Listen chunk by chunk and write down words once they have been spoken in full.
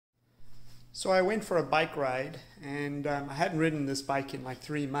So I went for a bike ride, and I hadn't ridden this bike in like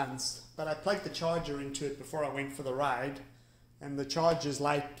 3 months, but I plugged the charger into it before I went for the ride, and the charger's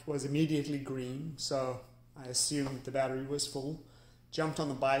light was immediately green, so I assumed the battery was full. Jumped on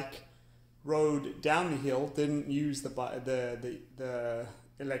the bike, rode down the hill, didn't use the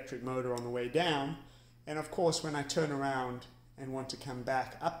electric motor on the way down, and of course when I turn around and want to come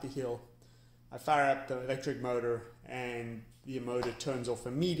back up the hill, I fire up the electric motor and the motor turns off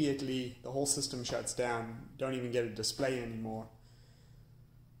immediately, the whole system shuts down, don't even get a display anymore.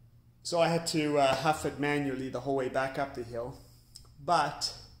 So I had to huff it manually the whole way back up the hill.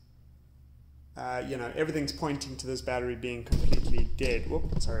 But, everything's pointing to this battery being completely dead.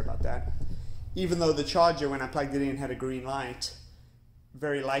 Whoop, sorry about that. Even though the charger, when I plugged it in, had a green light,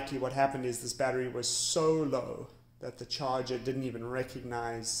 very likely what happened is this battery was so low that the charger didn't even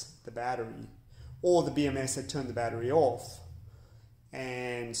recognize the battery, or the BMS had turned the battery off,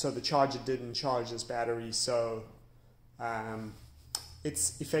 and so the charger didn't charge this battery, so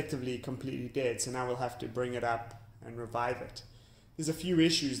it's effectively completely dead. So now we'll have to bring it up and revive it. There's a few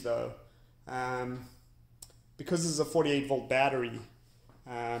issues though. Because this is a 48 volt battery,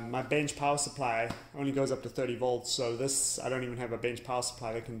 my bench power supply only goes up to 30 volts, so I don't even have a bench power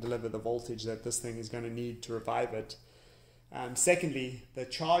supply that can deliver the voltage that this thing is going to need to revive it. Secondly, the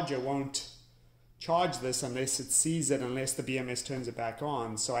charger won't charge this unless it sees it, unless the BMS turns it back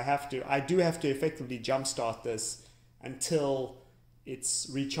on. So I do have to effectively jump start this until it's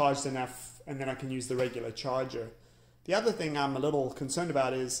recharged enough, and then I can use the regular charger. The other thing I'm a little concerned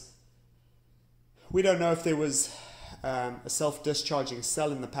about is we don't know if there was a self-discharging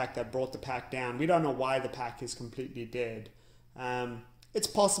cell in the pack that brought the pack down. We don't know why the pack is completely dead. It's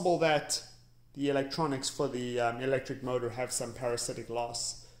possible that the electronics for the electric motor have some parasitic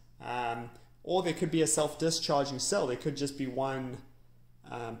loss. Or there could be a self-discharging cell. There could just be one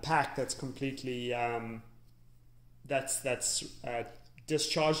pack that's completely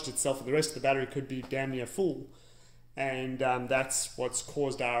discharged itself, and the rest of the battery could be damn near full. And that's what's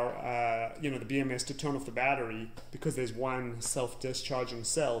caused our, the BMS to turn off the battery, because there's one self-discharging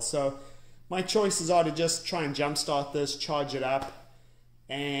cell. So my choices are to just try and jumpstart this, charge it up,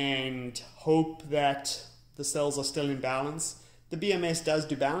 and hope that the cells are still in balance. The BMS does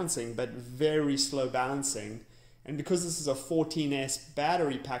do balancing, but very slow balancing. And because this is a 14S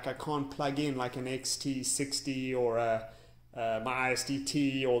battery pack, I can't plug in like an XT60 or my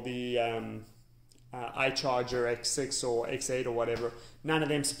ISDT or the iCharger X6 or X8 or whatever. None of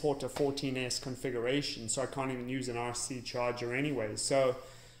them support a 14S configuration, so I can't even use an RC charger anyway. So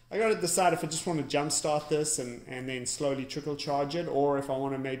I got to decide if I just want to jumpstart this and then slowly trickle charge it, or if I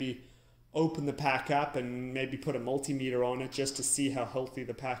want to maybe open the pack up and maybe put a multimeter on it just to see how healthy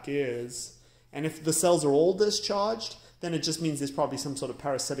the pack is. And if the cells are all discharged, then it just means there's probably some sort of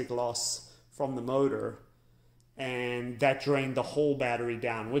parasitic loss from the motor, and that drained the whole battery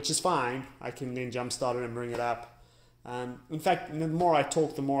down, which is fine. I can then jump start it and bring it up. In fact, the more I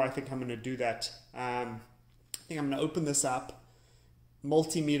talk, the more I think I'm going to do that. I think I'm going to open this up,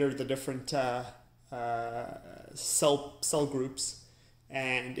 multimeter the different cell groups,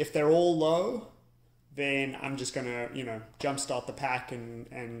 and if they're all low, then I'm just going to, jump start the pack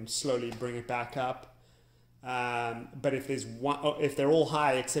and slowly bring it back up. But if they're all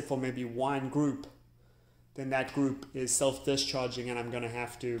high except for maybe one group, then that group is self-discharging, and I'm going to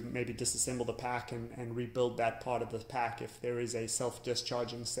have to maybe disassemble the pack and rebuild that part of the pack if there is a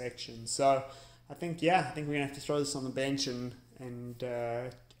self-discharging section. So I think we're going to have to throw this on the bench and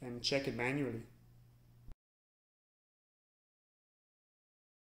check it manually.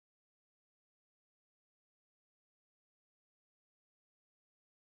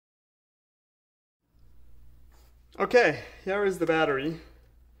 Okay, here is the battery.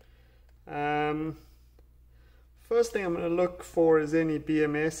 First thing I'm going to look for is any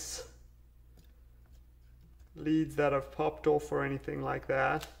BMS leads that have popped off or anything like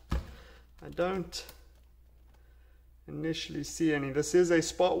that. I don't initially see any. This is a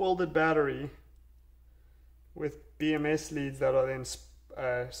spot welded battery with BMS leads that are then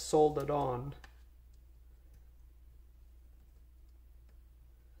soldered on.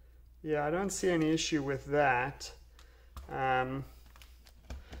 Yeah, I don't see any issue with that.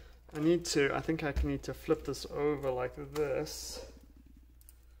 I need to flip this over like this.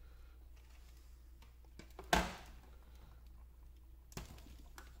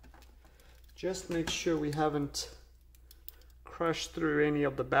 Just make sure we haven't crushed through any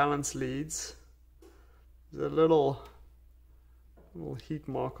of the balance leads. There's a little heat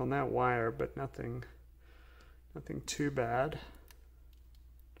mark on that wire, but nothing too bad.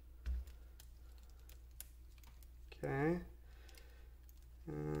 Okay.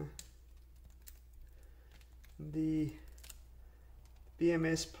 The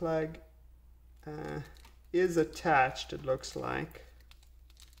BMS plug is attached, it looks like.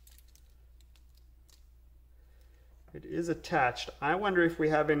 It is attached. I wonder if we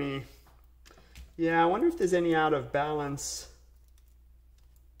have any, yeah, I wonder if there's any out of balance.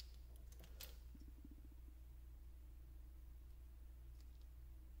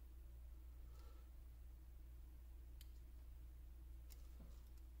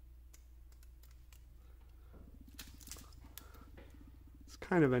 It's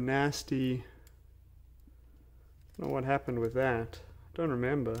kind of a nasty, I don't know what happened with that. I don't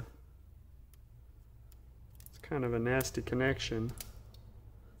remember. Kind of a nasty connection.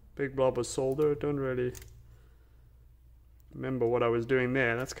 Big blob of solder. Don't really remember what I was doing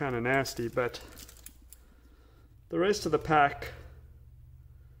there. That's kind of nasty, but the rest of the pack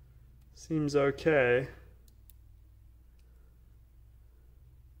seems okay.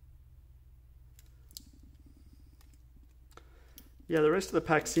 Yeah, the rest of the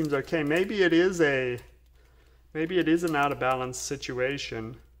pack seems okay. Maybe it is an out of balance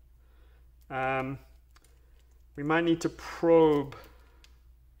situation. We might need to probe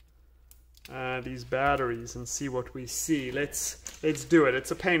these batteries and see what we see. Let's do it.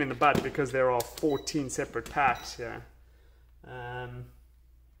 It's a pain in the butt because there are 14 separate packs here.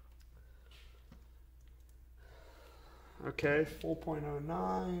 Okay,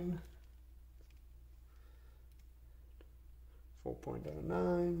 4.09.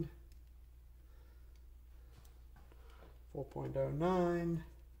 4.09. 4.09.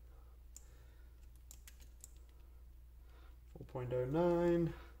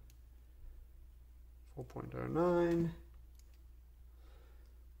 4.09, 4.09,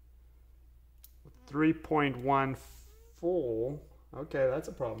 3.14. Okay, that's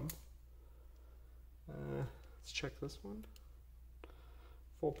a problem. Let's check this one.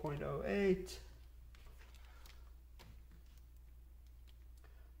 4.08,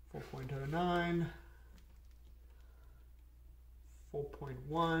 4.09,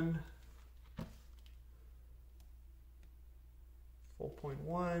 4.1.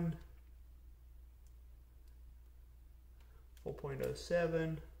 4.1,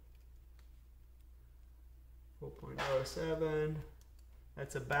 4.07, 4.07.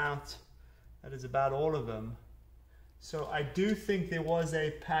 That is about all of them. So I do think there was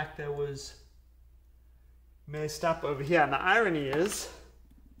a pack that was messed up over here. And the irony is,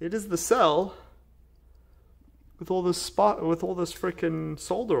 it is the cell with all this freaking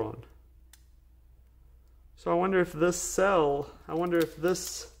solder on. So I wonder if this cell, I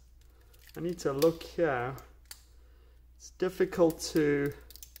need to look here. It's difficult to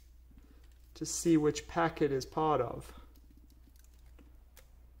see which pack it is part of.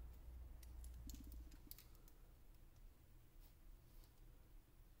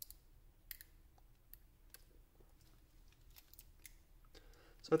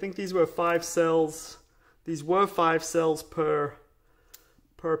 So I think these were 5 cells. These were 5 cells per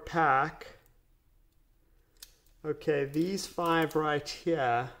pack. Okay, these 5 right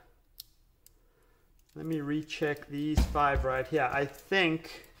here. Let me recheck these 5 right here. I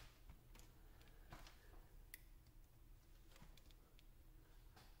think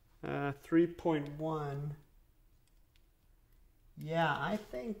uh, 3.1. Yeah, I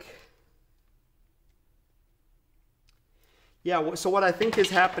think. Yeah, so what I think is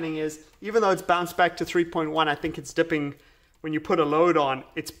happening is, even though it's bounced back to 3.1, I think it's dipping. When you put a load on,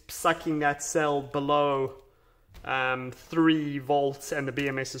 it's sucking that cell below 3 volts and the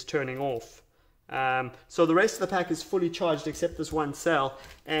BMS is turning off. So the rest of the pack is fully charged except this one cell,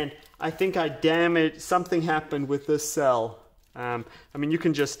 and I think I damaged, something happened with this cell. I mean, you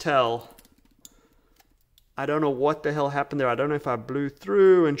can just tell. I don't know what the hell happened there. I don't know if I blew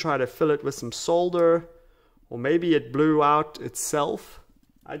through and tried to fill it with some solder, or maybe it blew out itself.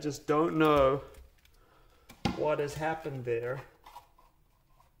 I just don't know what has happened there.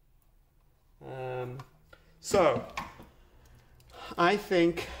 So I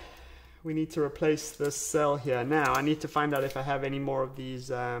think we need to replace this cell here. Now I need to find out if I have any more of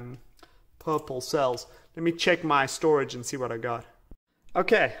these purple cells. Let me check my storage and see what I got.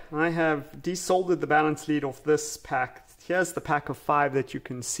 Okay, I have desoldered the balance lead off this pack. Here's the pack of 5 that you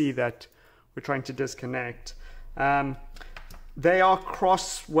can see that we're trying to disconnect. They are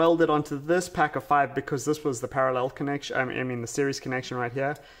cross welded onto this pack of 5 because this was the parallel connection, I mean the series connection right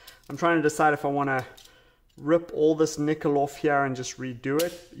here. I'm trying to decide if I want to rip all this nickel off here and just redo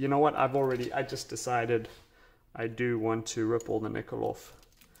it. You know what, I just decided I do want to rip all the nickel off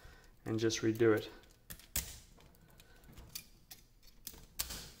and just redo it.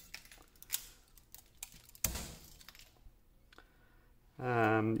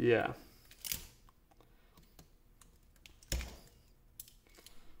 Yeah.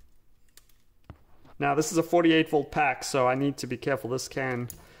 Now this is a 48 volt pack, so I need to be careful. This can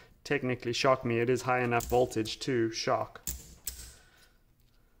technically shock me. It is high enough voltage to shock.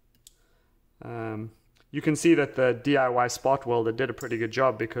 You can see that the DIY spot welder did a pretty good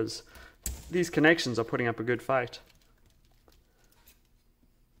job because these connections are putting up a good fight.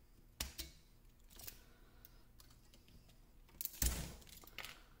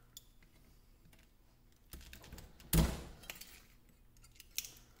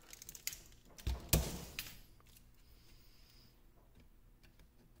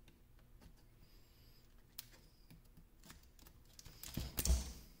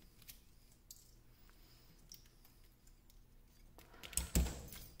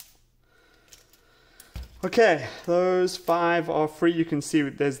 Okay, those 5 are free. You can see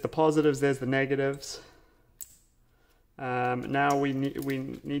there's the positives, there's the negatives. Now we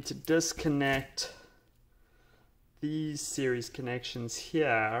need to disconnect these series connections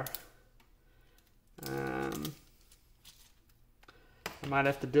here. I might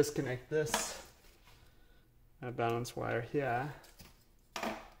have to disconnect this balance wire here.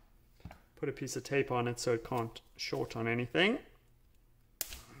 Put a piece of tape on it so it can't short on anything.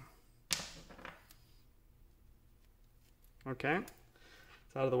 Okay,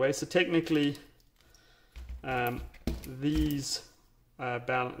 it's out of the way. So technically, these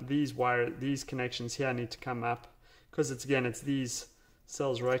connections here need to come up because it's these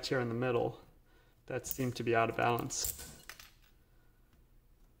cells right here in the middle that seem to be out of balance.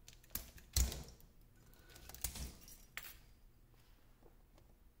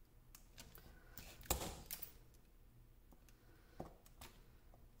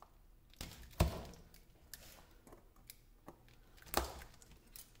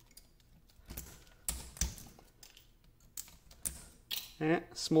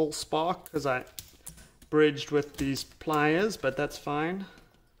 Small spark because I bridged with these pliers, but that's fine.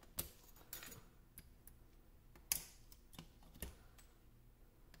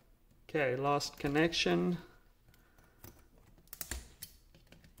 Okay, last connection.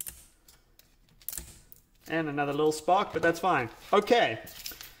 And another little spark, but that's fine. Okay,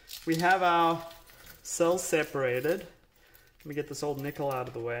 we have our cells separated. Let me get this old nickel out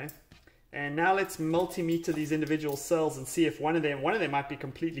of the way. And now let's multimeter these individual cells and see if one of them might be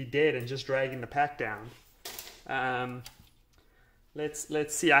completely dead and just dragging the pack down.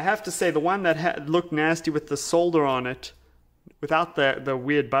 Let's see. I have to say the one that looked nasty with the solder on it, without the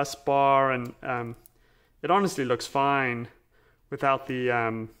weird bus bar, and it honestly looks fine without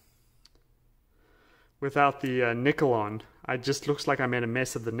the nickel on. It just looks like I made a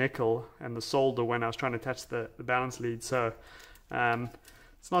mess of the nickel and the solder when I was trying to attach the balance lead. So.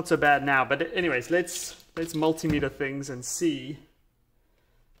 It's not so bad now, but anyways, let's multimeter things and see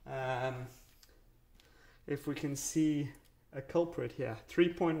if we can see a culprit here.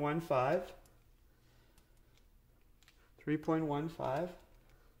 3.15, 3.15,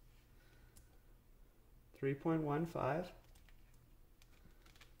 3.15,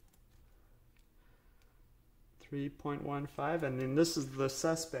 3.15, and then this is the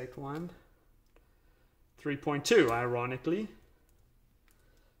suspect one, 3.2, ironically.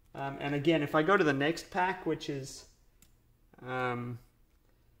 And again, if I go to the next pack, which is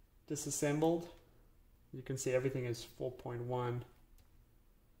disassembled, you can see everything is 4.1.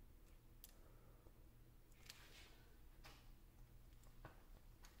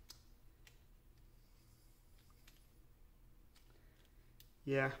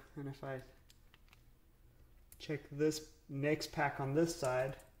 Yeah, and if I check this next pack on this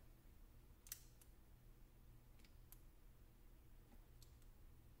side,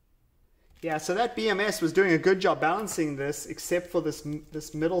 yeah, so that BMS was doing a good job balancing this, except for this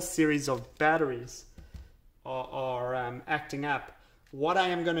middle series of batteries are acting up. What I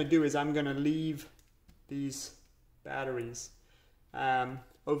am going to do is I'm going to leave these batteries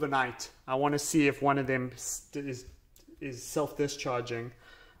overnight. I want to see if one of them is self-discharging.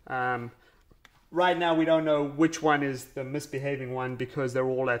 Right now we don't know which one is the misbehaving one because they're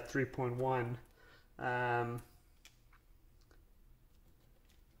all at 3.1.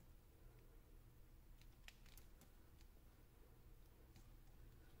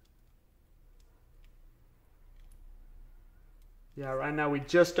 Yeah, right now we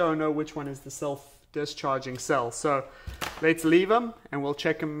just don't know which one is the self-discharging cell. So let's leave them and we'll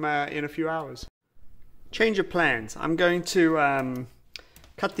check them in a few hours. Change of plans. I'm going to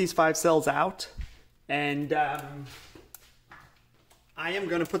cut these 5 cells out, and I am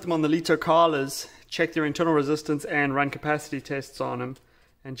going to put them on the Lipo collars, check their internal resistance and run capacity tests on them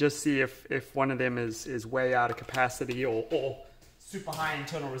and just see if one of them is way out of capacity or super high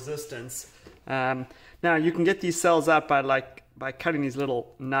internal resistance. Now you can get these cells out by like cutting these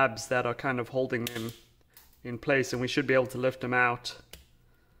little nubs that are kind of holding them in place, and we should be able to lift them out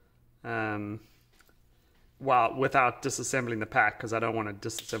without disassembling the pack, because I don't want to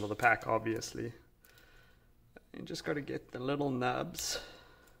disassemble the pack, obviously. You just got to get the little nubs.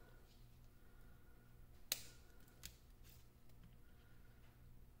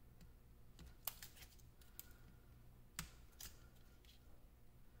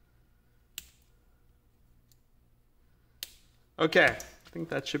 Okay, I think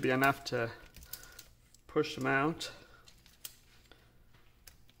that should be enough to push them out.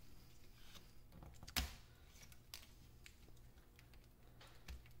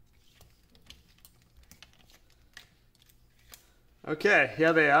 Okay,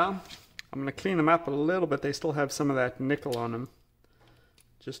 here they are. I'm going to clean them up a little bit. They still have some of that nickel on them,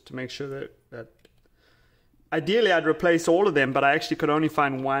 just to make sure that ideally I'd replace all of them, but I actually could only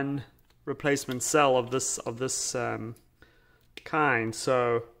find one replacement cell of this kind,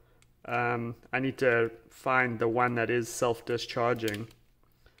 so I need to find the one that is self-discharging.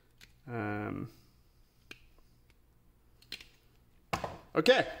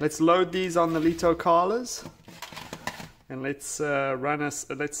 Okay, let's load these on the Lipo collars, and let's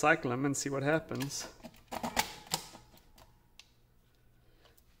cycle them and see what happens.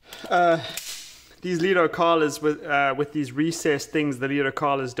 These Lipo collars with these recessed things, the Lipo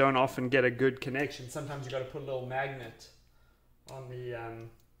collars don't often get a good connection. Sometimes you got to put a little magnet on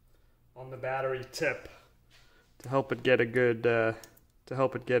the battery tip to help it get a good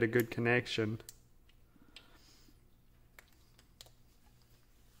connection.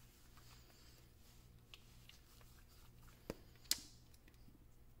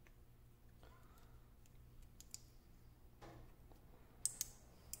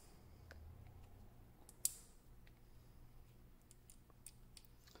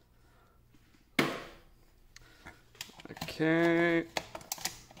 Okay.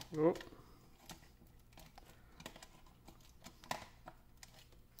 Oh.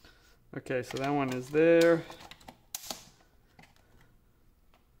 Okay, so that one is there.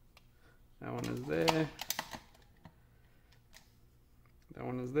 That one is there. That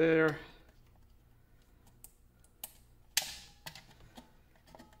one is there.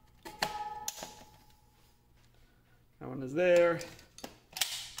 That one is there.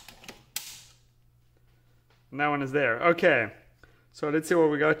 And that one is there. Okay, so let's see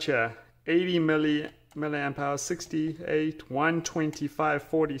what we got here. 80 milliamp hour, 68, 125,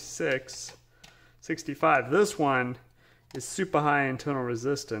 46, 65. This one is super high internal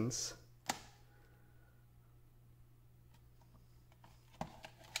resistance.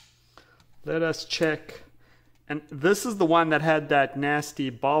 Let us check. And this is the one that had that nasty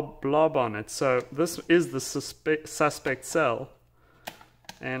blob on it. So this is the suspect cell.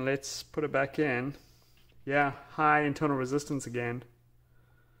 And let's put it back in. Yeah, high internal resistance again.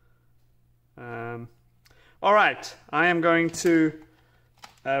 All right, I am going to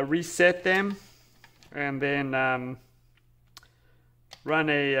reset them and then run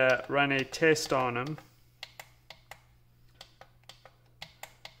a test on them.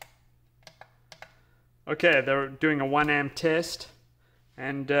 Okay, they're doing a 1 amp test,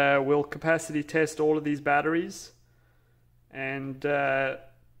 and we'll capacity test all of these batteries, and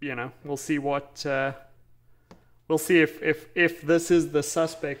you know, we'll see what. We'll see if this is the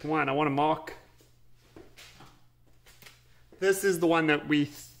suspect one. I want to mark. This is the one that we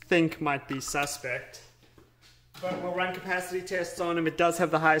think might be suspect. But we'll run capacity tests on him. It does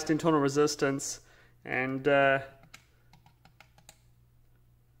have the highest internal resistance. And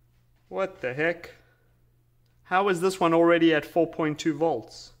what the heck? How is this one already at 4.2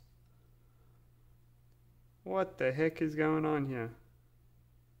 volts? What the heck is going on here?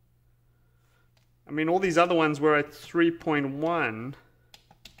 I mean, all these other ones were at 3.1.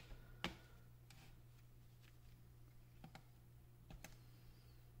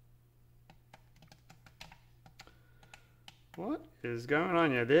 What is going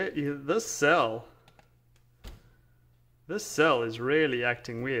on here? This cell is really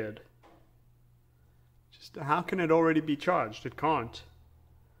acting weird. Just how can it already be charged? It can't.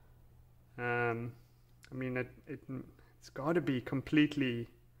 I mean, it's got to be completely.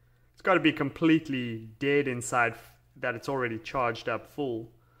 It's got to be completely dead inside that it's already charged up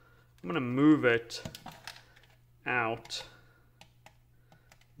full. I'm going to move it out.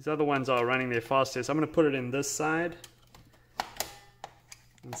 These other ones are running their fastest. I'm going to put it in this side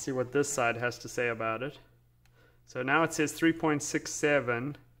and see what this side has to say about it. So now it says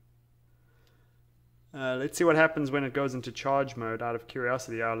 3.67. Let's see what happens when it goes into charge mode out of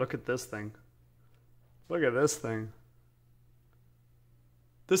curiosity. Oh, look at this thing. Look at this thing.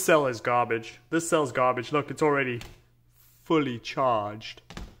 This cell is garbage. This cell's garbage. Look, it's already fully charged.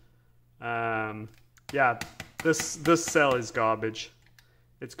 Yeah, this cell is garbage.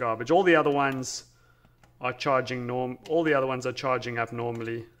 It's garbage. All the other ones are charging all the other ones are charging up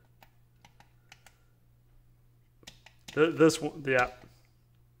normally. This one, yeah.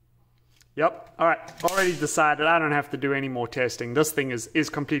 Yep. All right. Already decided. I don't have to do any more testing. This thing is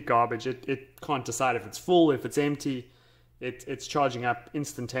complete garbage. It can't decide if it's full, if it's empty. It's charging up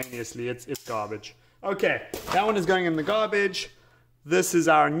instantaneously. It's garbage. Okay. That one is going in the garbage. This is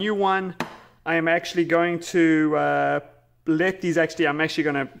our new one. I am actually going to let these. Actually, I'm actually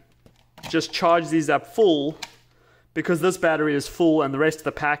going to just charge these up full because this battery is full and the rest of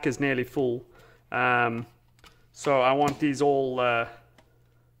the pack is nearly full. So I want these all. I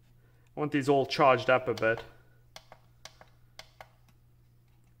want these all charged up a bit.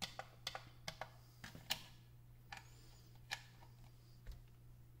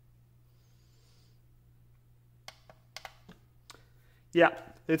 Yeah,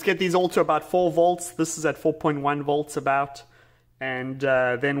 let's get these all to about 4 volts. This is at 4.1 volts about. And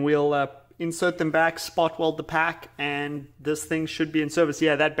then we'll insert them back, spot weld the pack, and this thing should be in service.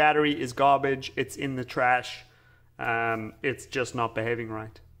 Yeah, that battery is garbage. It's in the trash. It's just not behaving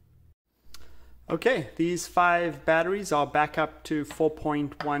right. Okay, these 5 batteries are back up to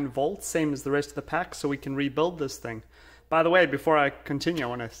 4.1 volts, same as the rest of the pack, so we can rebuild this thing. By the way, before I continue, I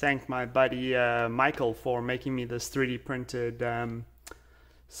want to thank my buddy Michael for making me this 3D printed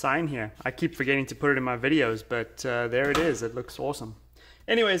sign here. I keep forgetting to put it in my videos, but there it is. It looks awesome.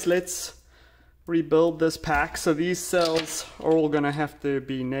 Anyways, let's rebuild this pack. So these cells are all going to have to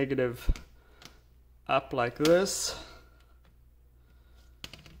be negative up like this.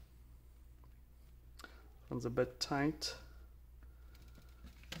 One's a bit tight.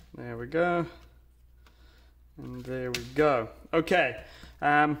 There we go. And there we go. Okay,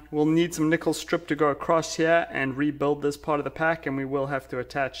 we'll need some nickel strip to go across here and rebuild this part of the pack, and we will have to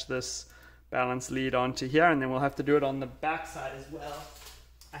attach this balance lead onto here, and then we'll have to do it on the back side as well.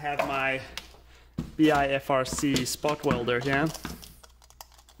 I have my BIFRC spot welder here,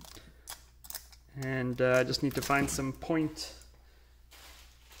 and I just need to find some point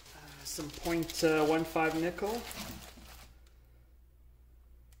 0.15 nickel.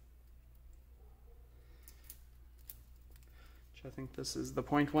 Which I think this is the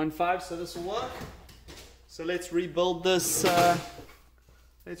 0.15, so this will work. So let's rebuild this.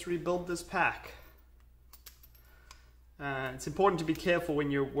 Let's rebuild this pack. It's important to be careful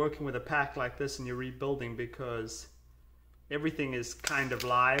when you're working with a pack like this and you're rebuilding, because everything is kind of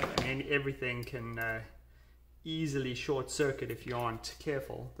live and everything can easily short circuit if you aren't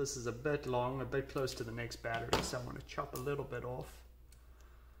careful. This is a bit long, a bit close to the next battery, so I'm going to chop a little bit off.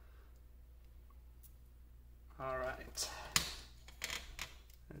 Alright,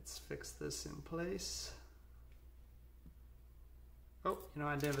 let's fix this in place. Oh, you know,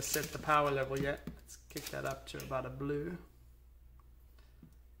 I never set the power level yet. Let's kick that up to about a blue.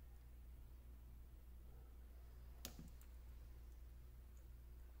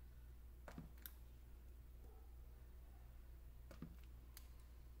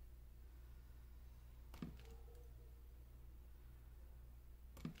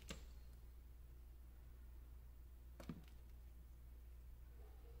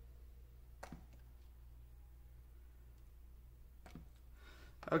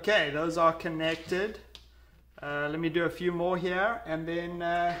 Okay, those are connected. Let me do a few more here, and then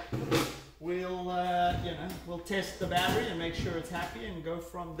we'll test the battery and make sure it's happy and go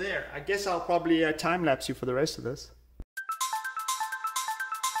from there. I guess I'll probably time lapse you for the rest of this.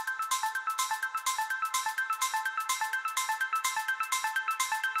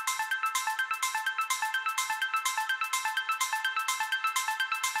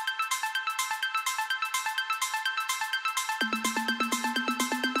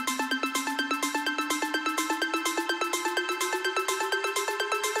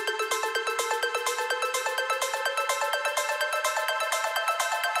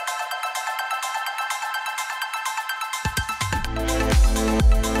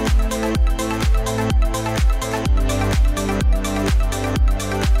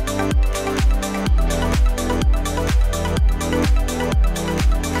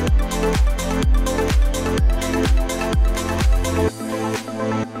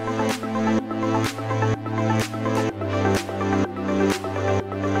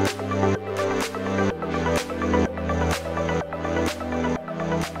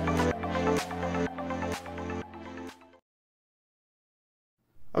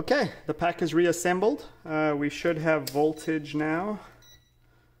 Okay, the pack is reassembled. We should have voltage now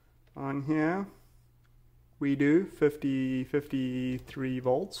on here. We do 53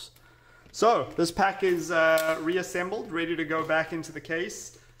 volts. So this pack is reassembled, ready to go back into the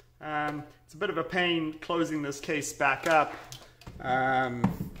case. It's a bit of a pain closing this case back up,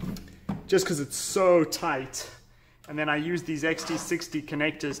 just because it's so tight. And then I use these XT60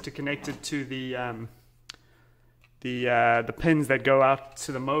 connectors to connect it to the pins that go out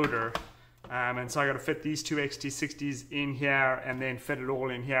to the motor. And so I got to fit these two XT60s in here and then fit it all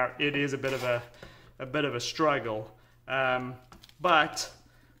in here. It is a bit of a struggle, but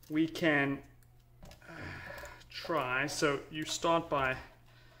we can try. So you start by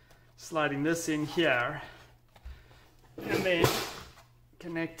sliding this in here and then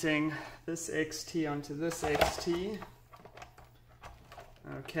connecting this XT onto this XT.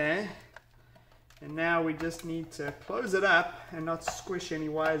 Okay, and now we just need to close it up and not squish any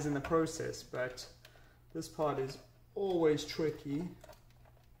wires in the process, but this part is always tricky.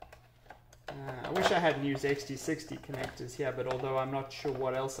 I wish I hadn't used XT60 connectors here, but although I'm not sure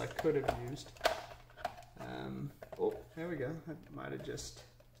what else I could have used. Oh, there we go. That might have just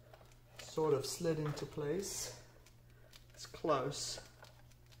sort of slid into place. It's close.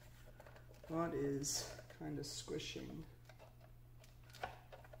 What is kind of squishing?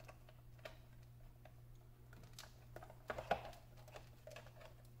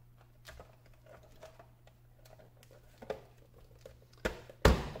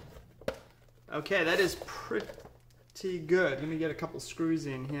 Okay, that is pretty good. Let me get a couple screws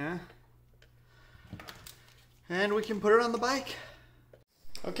in here. And we can put it on the bike.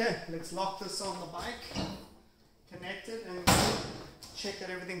 Okay, let's lock this on the bike, connect it, and check that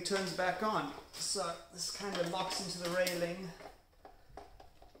everything turns back on. So this kind of locks into the railing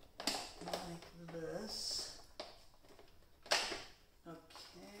like this.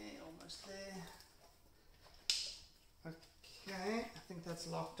 Okay, almost there. Okay, I think that's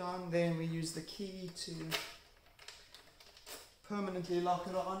locked on. Then we use the key to permanently lock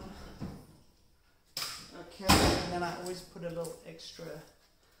it on. Okay, and then I always put a little extra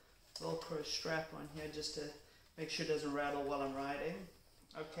Velcro strap on here just to make sure it doesn't rattle while I'm riding.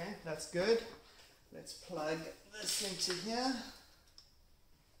 Okay, that's good. Let's plug this into here.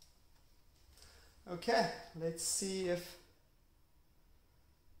 Okay, let's see if...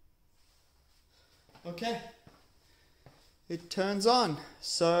 Okay, it turns on.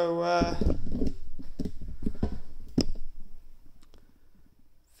 So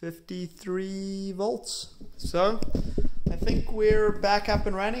 53 volts. So I think we're back up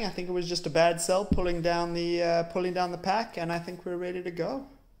and running. I think it was just a bad cell pulling down the pack, and I think we're ready to go.